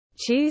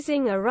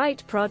Choosing a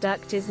right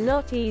product is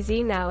not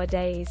easy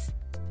nowadays.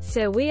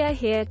 So we are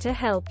here to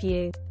help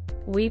you.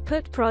 We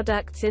put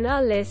products in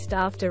our list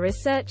after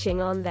researching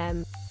on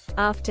them,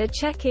 after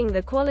checking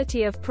the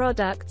quality of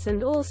products,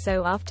 and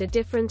also after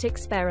different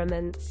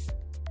experiments.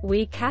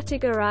 We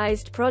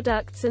categorized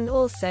products and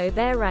also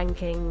their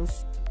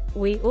rankings.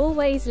 We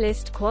always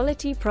list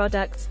quality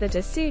products that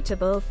are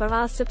suitable for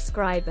our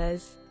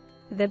subscribers.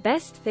 The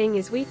best thing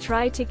is we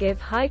try to give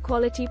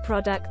high-quality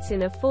products in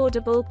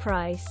affordable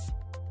price.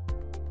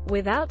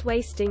 Without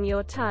wasting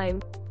your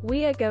time,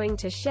 we are going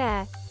to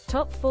share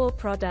top 4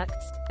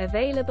 products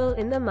available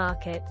in the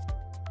market.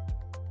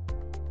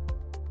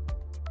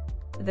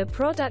 The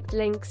product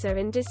links are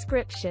in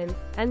description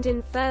and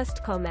in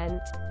first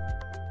comment.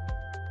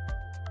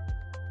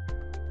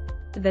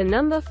 The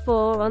number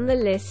 4 on the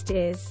list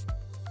is: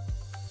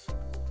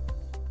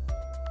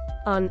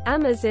 on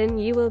Amazon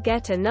you will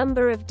get a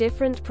number of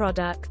different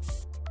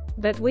products,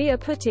 but we are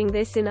putting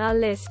this in our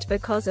list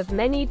because of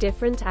many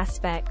different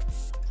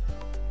aspects.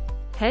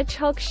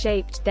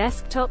 Hedgehog-shaped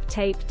desktop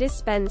tape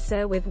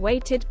dispenser with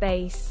weighted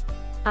base.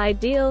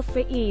 Ideal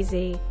for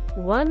easy,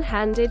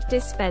 one-handed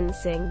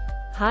dispensing.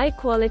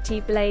 High-quality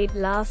blade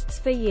lasts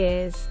for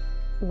years.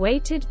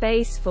 Weighted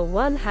base for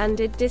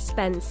one-handed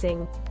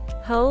dispensing.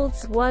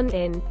 Holds 1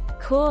 in.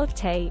 Core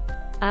tape.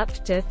 Up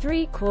to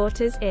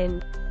 3/4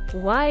 in.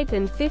 Wide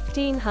and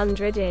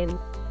 1500 in.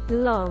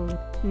 Long.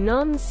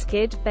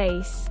 Non-skid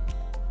base.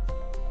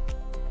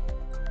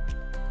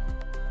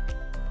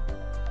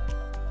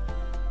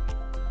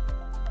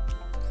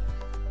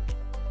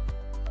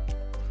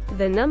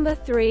 The number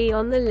 3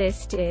 on the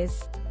list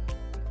is: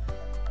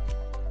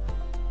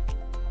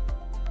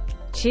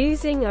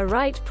 choosing a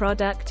right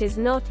product is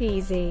not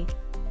easy.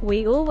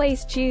 We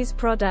always choose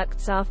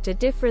products after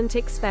different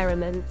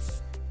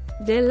experiments.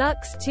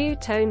 Deluxe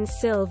 2-tone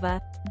silver,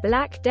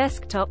 black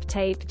desktop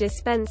tape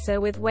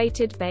dispenser with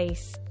weighted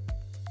base.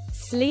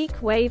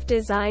 Sleek wave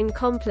design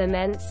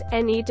complements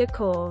any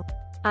decor.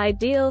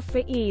 Ideal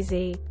for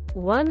easy,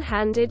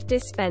 one-handed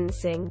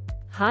dispensing.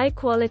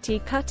 High-quality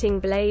cutting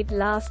blade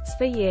lasts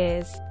for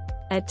years.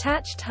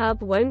 Attached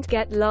hub won't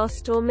get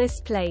lost or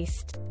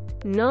misplaced.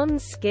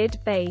 Non-skid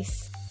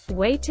base.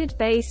 Weighted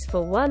base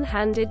for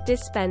one-handed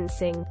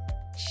dispensing.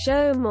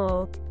 Show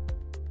more.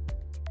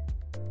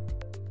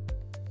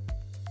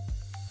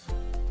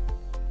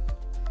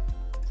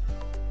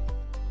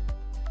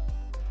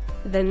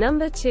 The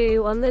number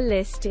 2 on the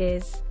list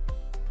is: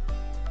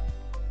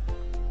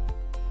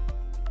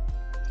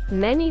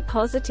 many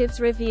positive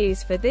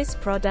reviews for this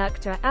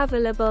product are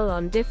available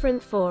on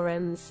different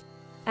forums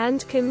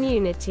and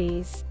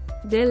communities.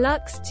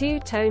 Deluxe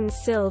 2-tone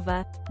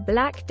silver,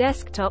 black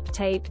desktop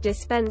tape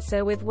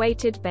dispenser with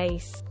weighted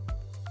base.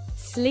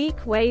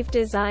 Sleek wave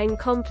design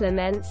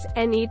complements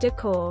any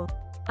decor.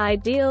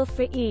 Ideal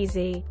for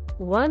easy,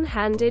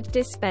 one-handed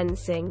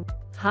dispensing.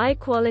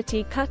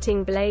 High-quality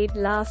cutting blade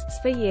lasts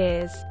for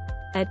years.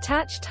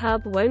 Attached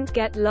hub won't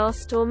get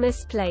lost or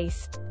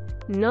misplaced.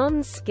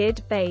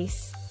 Non-skid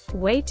base.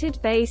 Weighted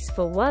base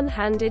for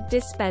one-handed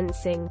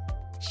dispensing.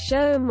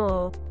 Show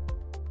more.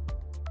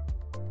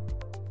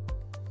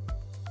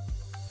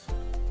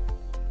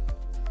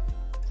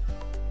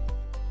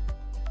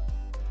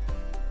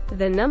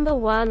 The number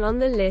 1 on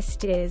the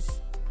list is: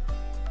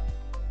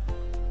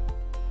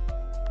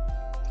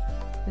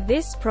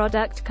 this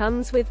product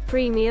comes with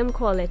premium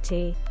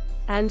quality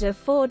and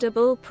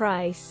affordable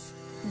price.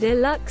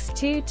 Deluxe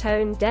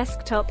 2-tone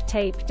desktop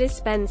tape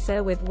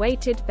dispenser with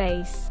weighted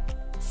base.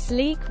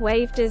 Sleek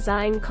wave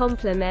design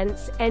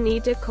complements any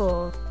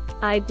decor.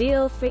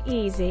 Ideal for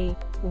easy,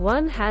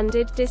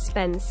 one-handed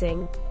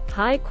dispensing.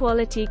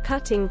 High-quality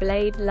cutting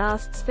blade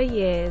lasts for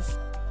years.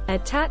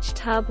 Attached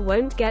hub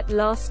won't get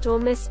lost or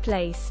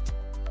misplaced.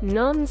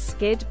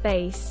 Non-skid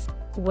base.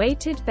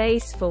 Weighted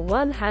base for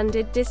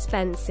one-handed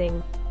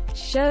dispensing.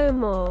 Show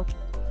more.